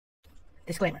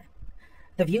Disclaimer.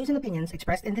 The views and opinions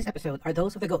expressed in this episode are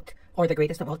those of the GOAT, or the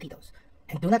greatest of all Titos,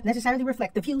 and do not necessarily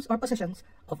reflect the views or positions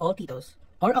of all Titos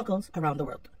or uncles around the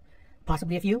world.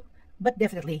 Possibly a few, but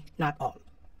definitely not all.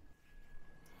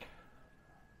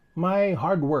 My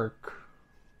hard work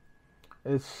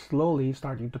is slowly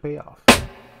starting to pay off.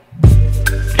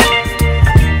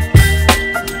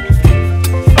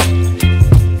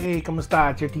 Hey,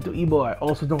 kamusta? It's your Tito E-Boy,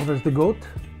 also known as the GOAT,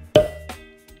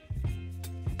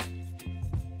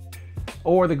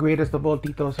 or the greatest of all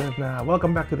Titos, and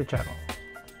welcome back to the channel.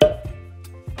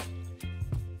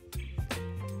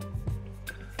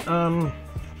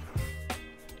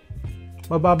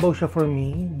 Mababaw siya for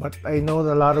me, but I know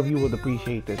that a lot of you would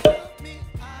appreciate it.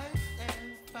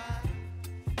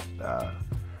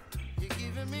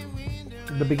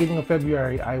 The beginning of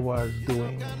February, I was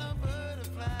doing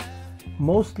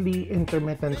mostly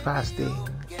intermittent fasting,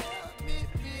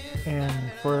 and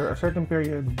for a certain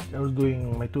period, I was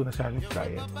doing my tuna sandwich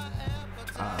diet.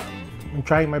 I'm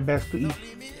trying my best to eat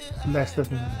less than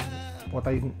what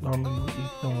I normally would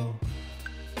eat no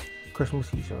Christmas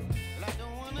season,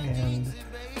 and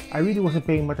I really wasn't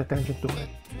paying much attention to it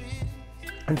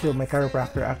until my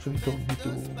chiropractor actually told me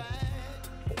to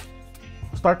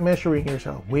start measuring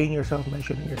yourself, weighing yourself,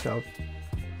 measuring yourself,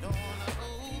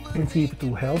 and see if it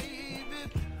will help.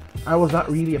 I was not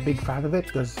really a big fan of it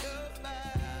because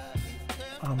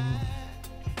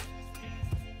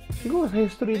siguro sa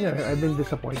history niya, I've been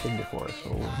disappointed before, so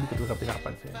hindi ko ito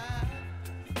pinapansin.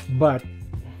 But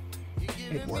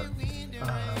it worked.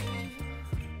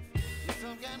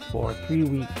 For 3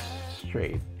 weeks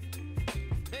straight,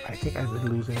 I think I've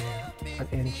been losing an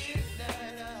inch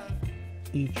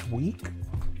each week.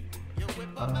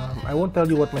 I won't tell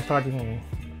you what my starting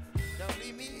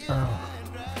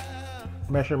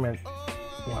measurement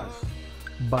was,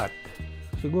 but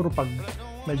siguro pag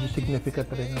medyo significant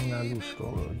rin ang na-lose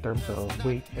ko in terms of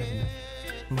weight and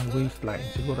my waistline,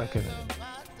 siguro I can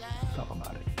talk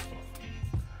about it.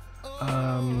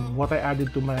 What I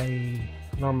added to my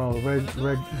normal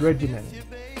regimen,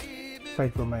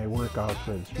 aside from my workouts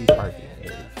and street parking,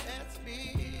 is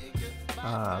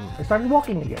I started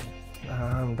walking again.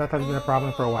 That has been a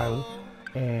problem for a while,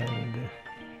 and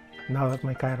now that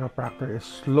my chiropractor is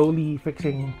slowly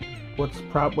fixing what's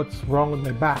wrong with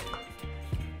my back,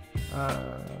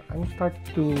 I'm starting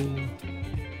to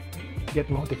get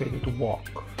motivated to walk.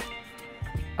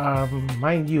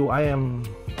 Mind you, I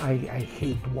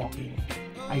hate walking.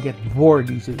 I get bored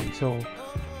easily, so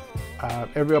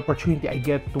every opportunity I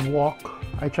get to walk,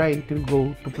 I try to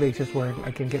go to places where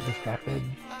I can get distracted.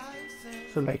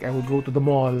 So like I would go to the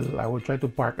mall, I would try to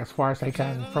park as far as I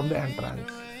can from the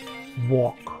entrance,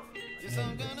 walk,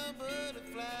 and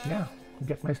yeah,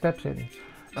 get my steps in.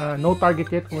 No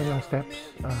target yet kung ilang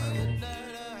steps.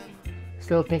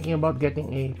 Still thinking about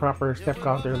getting a proper step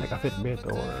counter like a Fitbit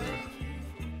or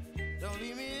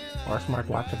a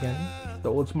smartwatch again.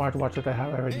 The old smartwatch that I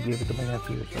have, I already gave it to my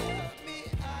nephew, so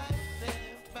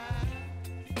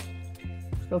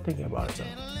still thinking about it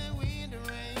though.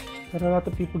 But a lot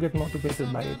of people get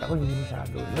motivated by it. Ako hindi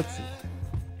masyado. Let's see.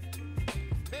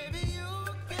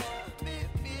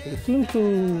 It seems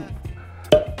to...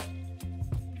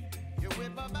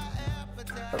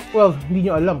 Well,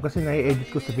 hindi nyo alam kasi na-edit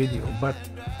ko sa video, but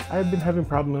I've been having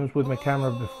problems with my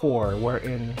camera before,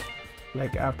 wherein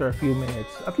like after a few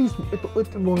minutes, at least it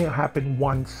only happened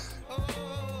once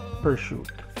per shoot,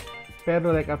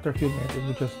 pero like after a few minutes it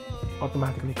would just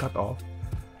automatically cut off,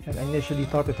 and I initially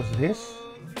thought it was this.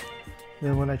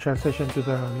 Then when I transitioned to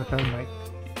the lapel mic,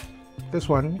 this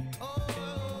one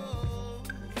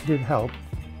didn't help.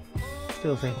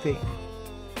 Still same thing.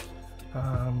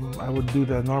 I would do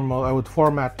the normal, I would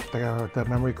format the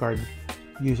memory card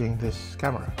using this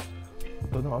camera.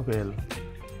 To no avail.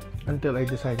 Until I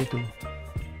decided to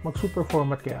mag-super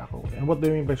format kaya ako. And what do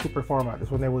I mean by super format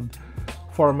is when I would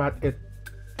format it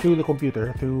through the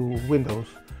computer, through Windows,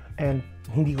 and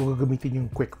hindi ko gagamitin yung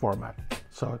quick format.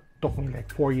 So it took me like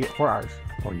 4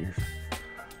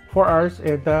 hours,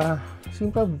 and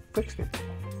seems to have fixed it.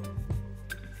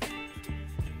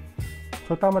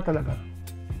 So tama talaga.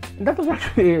 And that was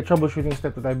actually a troubleshooting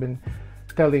step that I've been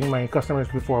telling my customers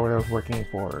before when I was working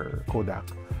for Kodak.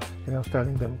 And I was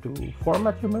telling them to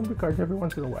format your memory cards every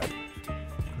once in a while,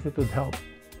 because it would help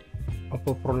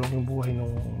mapoprolong yung buhay ng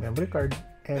memory card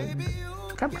and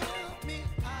camera.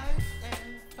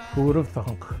 Who would have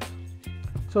thunk?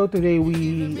 So today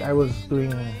I was doing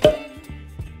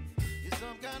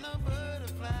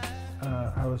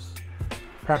I was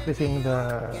practicing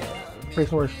the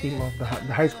praise and worship team of the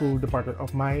high school department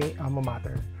of my alma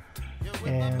mater,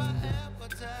 and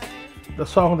the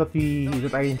song that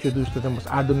I introduced to them was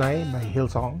Adonai by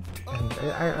Hillsong, and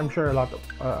I'm sure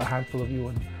a handful of you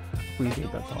would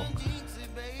appreciate that song.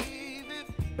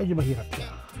 Medyo mahirap siya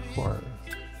for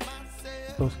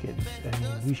those kids, and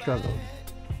we struggled.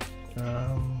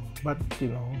 But you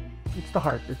know, it's the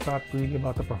heart. It's not really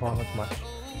about the performance much.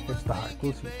 It's the heart.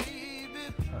 We'll see.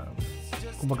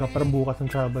 Kumbaga parang bukas ng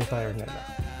trial by fire nila.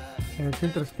 And it's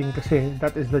interesting kasi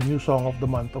that is the new song of the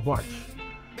month of March.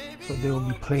 So they will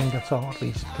be playing that song at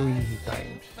least 3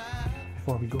 times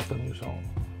before we go to a new song.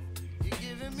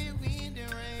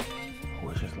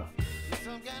 Wish us luck.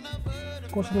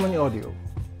 Kung saan naman yung audio,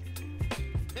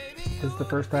 this is the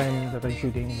first time that I'm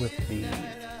shooting with the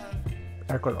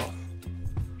aircon off.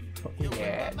 So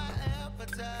yeah.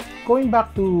 Going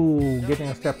back to getting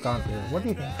a step counter, what do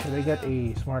you think? Should I get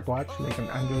a smartwatch, like an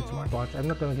Android smartwatch? I'm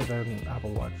not gonna get an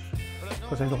Apple Watch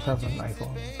because I don't have an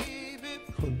iPhone.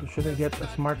 So should I get a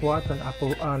smartwatch, an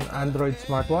Android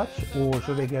smartwatch, or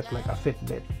should I get like a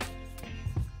Fitbit?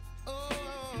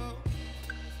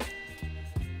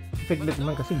 Fitbit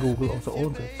naman kasi Google also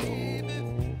owns it, so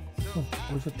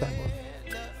where's it?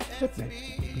 Fitbit.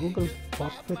 Google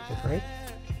bought Fitbit, right?